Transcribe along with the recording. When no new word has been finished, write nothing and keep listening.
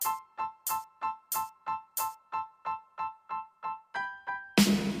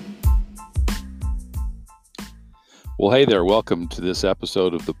Well, hey there. Welcome to this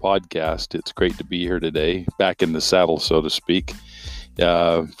episode of the podcast. It's great to be here today, back in the saddle, so to speak.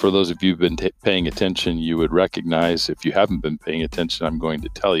 For those of you who've been paying attention, you would recognize, if you haven't been paying attention, I'm going to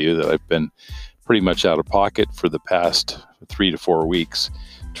tell you that I've been pretty much out of pocket for the past 3 to 4 weeks,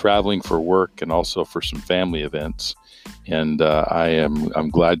 traveling for work and also for some family events. And I'm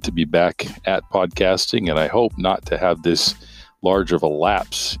glad to be back at podcasting, and I hope not to have this large of a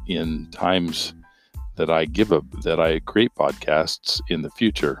lapse in times that I create podcasts in the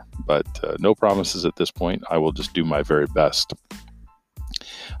future, but no promises at this point. I will just do my very best.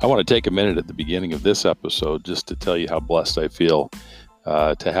 I want to take a minute at the beginning of this episode just to tell you how blessed I feel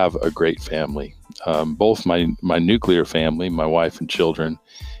to have a great family. Both my nuclear family, my wife and children,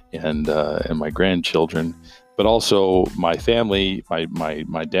 and my grandchildren, but also my family,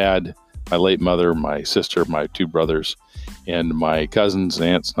 my dad, my late mother, my sister, my 2 brothers, and my cousins,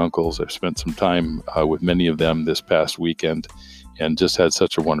 aunts, and uncles. I've spent some time with many of them this past weekend and just had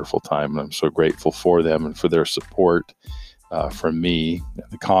such a wonderful time. And I'm so grateful for them and for their support from me,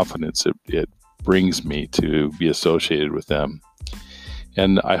 and the confidence it brings me to be associated with them.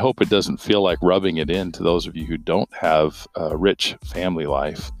 And I hope it doesn't feel like rubbing it in to those of you who don't have a rich family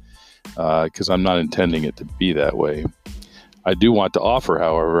life, because I'm not intending it to be that way. I do want to offer,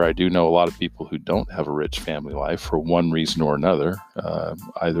 however, I do know a lot of people who don't have a rich family life for one reason or another,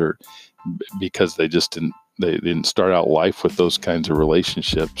 either because they didn't start out life with those kinds of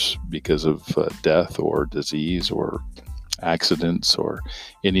relationships because of death or disease or accidents or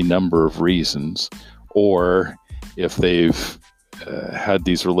any number of reasons, or if they've had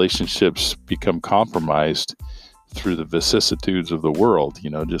these relationships become compromised through the vicissitudes of the world,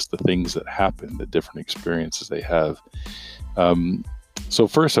 just the things that happen, the different experiences they have. So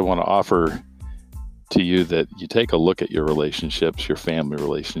first, I want to offer to you that you take a look at your relationships, your family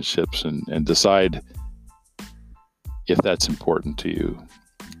relationships, and decide if that's important to you.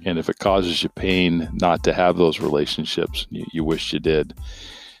 And if it causes you pain not to have those relationships, you wish you did.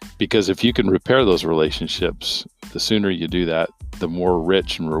 Because if you can repair those relationships, the sooner you do that, the more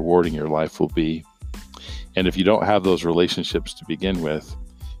rich and rewarding your life will be. And if you don't have those relationships to begin with,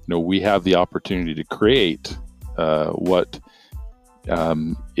 we have the opportunity to create what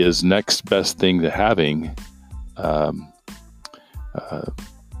is next best thing to having an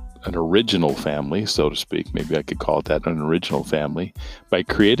original family, so to speak. Maybe I could call it that, an original family, by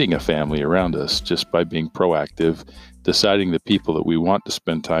creating a family around us, just by being proactive, deciding the people that we want to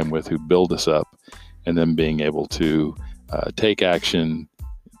spend time with who build us up, and then being able to take action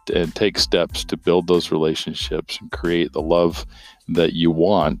and take steps to build those relationships and create the love that you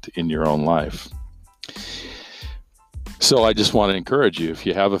want in your own life. So I just want to encourage you, if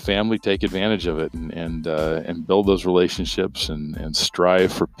you have a family, take advantage of it and build those relationships and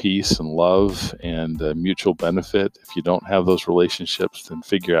strive for peace and love and mutual benefit. If you don't have those relationships, then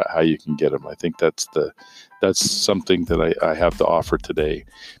figure out how you can get them. I think that's something that I have to offer today.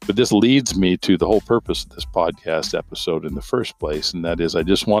 But this leads me to the whole purpose of this podcast episode in the first place, and that is I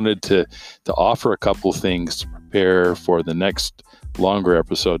just wanted to offer a couple things to prepare for the next longer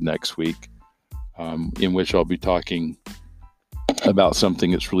episode next week, in which I'll be talking about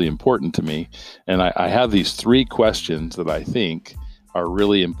something that's really important to me. And I have these 3 questions that I think are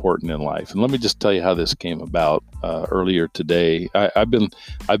really important in life. And let me just tell you how this came about. Earlier today, I've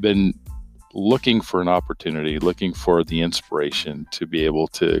been looking for an opportunity, looking for the inspiration to be able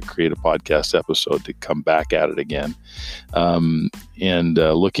to create a podcast episode, to come back at it again, and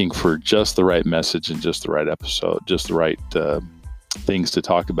looking for just the right message and just the right episode, just the right things to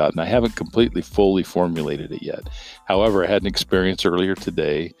talk about. And I haven't completely fully formulated it yet. However, I had an experience earlier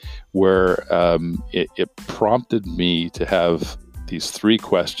today where it prompted me to have these 3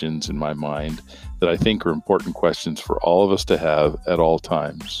 questions in my mind that I think are important questions for all of us to have at all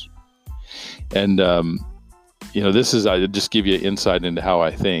times. And, I just give you insight into how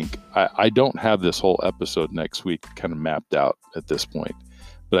I think. I don't have this whole episode next week kind of mapped out at this point,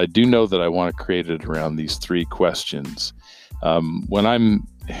 but I do know that I want to create it around these 3 questions. When I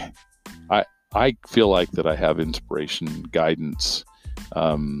feel like that I have inspiration, guidance,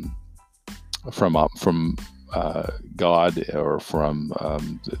 from God, or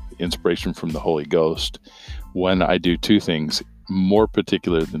from inspiration from the Holy Ghost, when I do 2 things more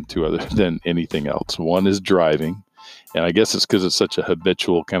particular than anything else. One is driving, and I guess it's because it's such a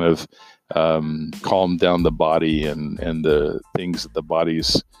habitual kind of calm down the body and the things that the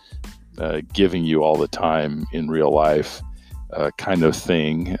body's giving you all the time in real life. Kind of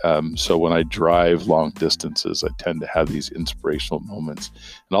thing. So when I drive long distances, I tend to have these inspirational moments.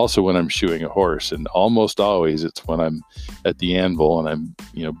 And also when I'm shoeing a horse, and almost always it's when I'm at the anvil and I'm,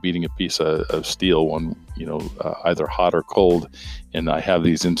 beating a piece of steel one either hot or cold. And I have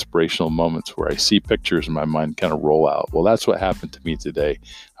these inspirational moments where I see pictures in my mind kind of roll out. Well, that's what happened to me today.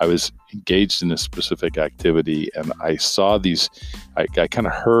 I was engaged in a specific activity, and I saw I kind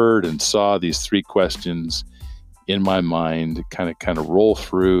of heard and saw these 3 questions in my mind kind of roll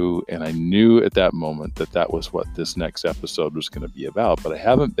through. And I knew at that moment that was what this next episode was going to be about. But I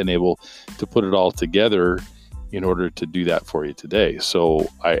haven't been able to put it all together in order to do that for you today. So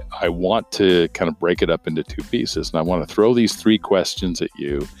I want to kind of break it up into 2 pieces. And I want to throw these 3 questions at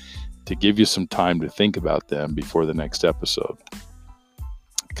you to give you some time to think about them before the next episode,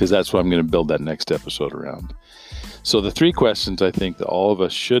 because that's what I'm going to build that next episode around. So the 3 questions I think that all of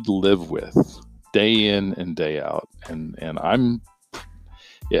us should live with day in and day out. And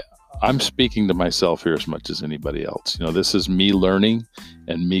I'm speaking to myself here as much as anybody else. This is me learning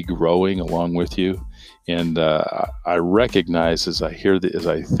and me growing along with you. And I recognize as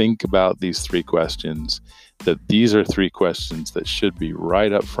I think about these 3 questions, that these are 3 questions that should be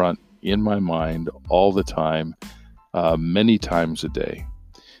right up front in my mind all the time, many times a day.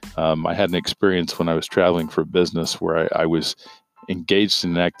 I had an experience when I was traveling for business where I was engaged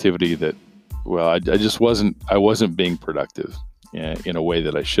in an activity that, I wasn't being productive in a way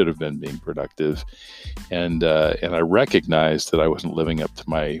that I should have been being productive. And I recognized that I wasn't living up to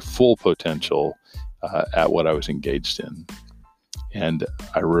my full potential at what I was engaged in. And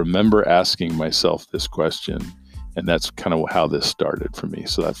I remember asking myself this question, and that's kind of how this started for me.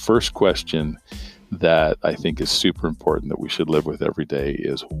 So that first question that I think is super important that we should live with every day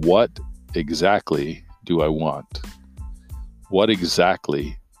is, what exactly do I want? What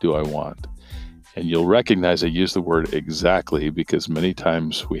exactly do I want? And you'll recognize I use the word exactly because many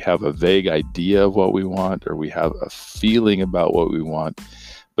times we have a vague idea of what we want, or we have a feeling about what we want.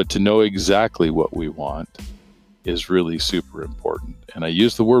 But to know exactly what we want is really super important. And I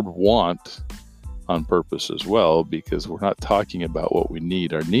use the word want on purpose as well, because we're not talking about what we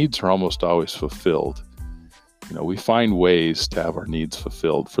need. Our needs are almost always fulfilled. We find ways to have our needs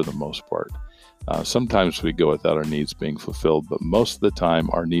fulfilled for the most part. Sometimes we go without our needs being fulfilled, but most of the time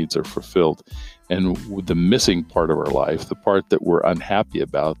our needs are fulfilled. And the missing part of our life, the part that we're unhappy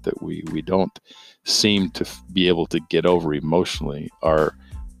about, that we don't seem to be able to get over emotionally, are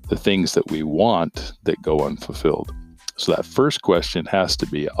the things that we want that go unfulfilled. So that first question has to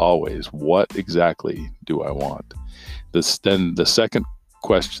be always, what exactly do I want? Then the second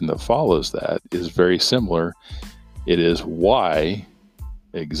question that follows that is very similar. It is, why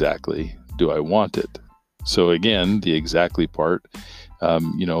exactly do I want it? So again, the exactly part,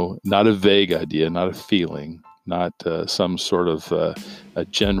 not a vague idea, not a feeling, not some sort of a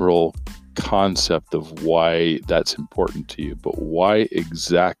general concept of why that's important to you, but why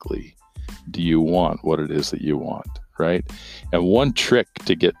exactly do you want what it is that you want, right? And one trick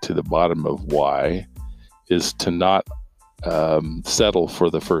to get to the bottom of why is to not settle for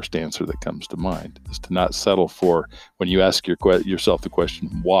the first answer that comes to mind. Is to not settle for, when you ask yourself the question,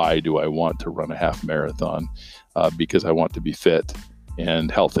 why do I want to run a half marathon? Because I want to be fit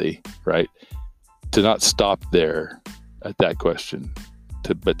and healthy, right? To not stop there at that question,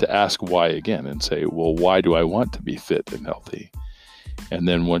 but to ask why again and say, well, why do I want to be fit and healthy? And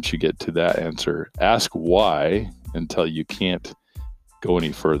then once you get to that answer, ask why until you can't go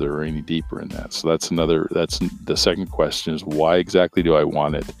any further or any deeper in that. So that's the second question, is why exactly do I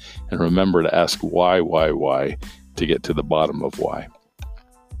want it? And remember to ask why to get to the bottom of why.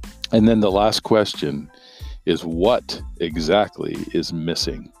 And then the last question is, what exactly is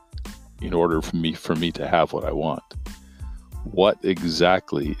missing in order for me to have what I want? What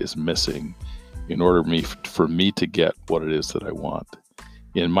exactly is missing in order for me to get what it is that I want?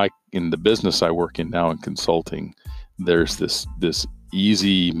 In the business I work in now in consulting, there's this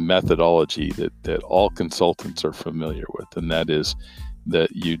easy methodology that all consultants are familiar with, and that is that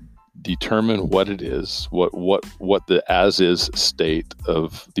you determine what it is, what the as-is state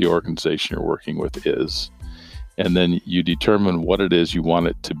of the organization you're working with is, and then you determine what it is you want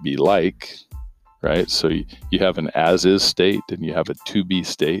it to be like, right? So you have an as-is state and you have a to-be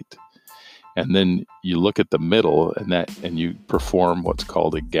state, and then you look at the middle and you perform what's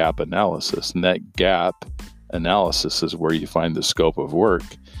called a gap analysis, and that gap analysis is where you find the scope of work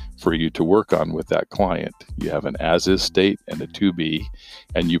for you to work on with that client. You have an as-is state and a to-be,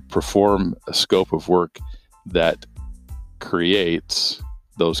 and you perform a scope of work that creates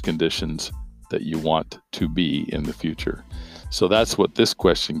those conditions that you want to be in the future. So that's what this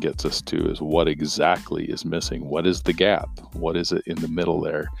question gets us to, is what exactly is missing? What is the gap? What is it in the middle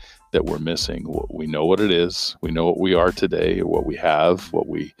there that we're missing? We know what it is. We know what we are today, what we have, what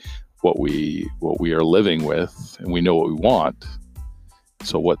we are living with, and we know what we want.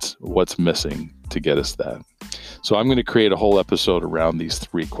 So what's missing to get us that. So I'm going to create a whole episode around these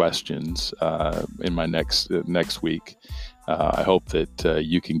 3 questions in my next week. I hope that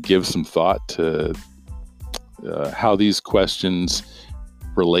you can give some thought to how these questions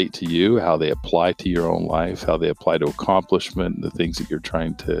relate to you, how they apply to your own life, how they apply to accomplishment and the things that you're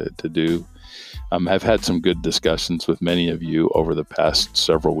trying to do. I've had some good discussions with many of you over the past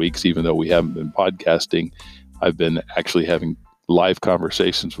several weeks. Even though we haven't been podcasting, I've been actually having live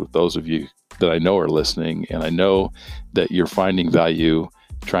conversations with those of you that I know are listening, and I know that you're finding value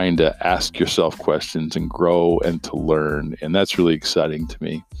trying to ask yourself questions and grow and to learn, and that's really exciting to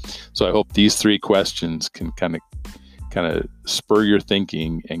me. So I hope these 3 questions can kind of spur your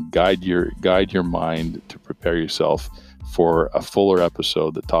thinking and guide your mind to prepare yourself for a fuller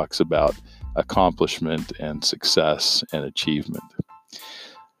episode that talks about accomplishment and success and achievement.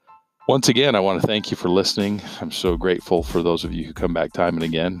 Once again, I want to thank you for listening. I'm so grateful for those of you who come back time and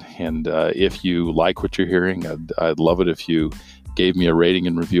again. And if you like what you're hearing, I'd love it if you gave me a rating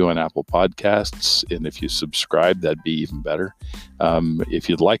and review on Apple Podcasts. And if you subscribe, that'd be even better. If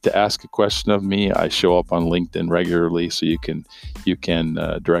you'd like to ask a question of me, I show up on LinkedIn regularly, so you can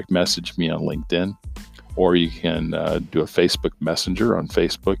direct message me on LinkedIn. Or you can do a Facebook Messenger on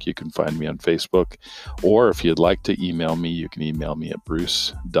Facebook. You can find me on Facebook. Or if you'd like to email me, you can email me at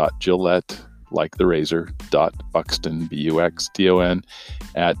bruce.gillette, like the razor, .buxton, BUXTON,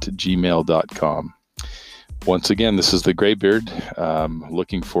 @gmail.com. Once again, this is the Graybeard.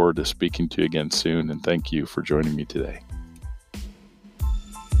 Looking forward to speaking to you again soon, and thank you for joining me today.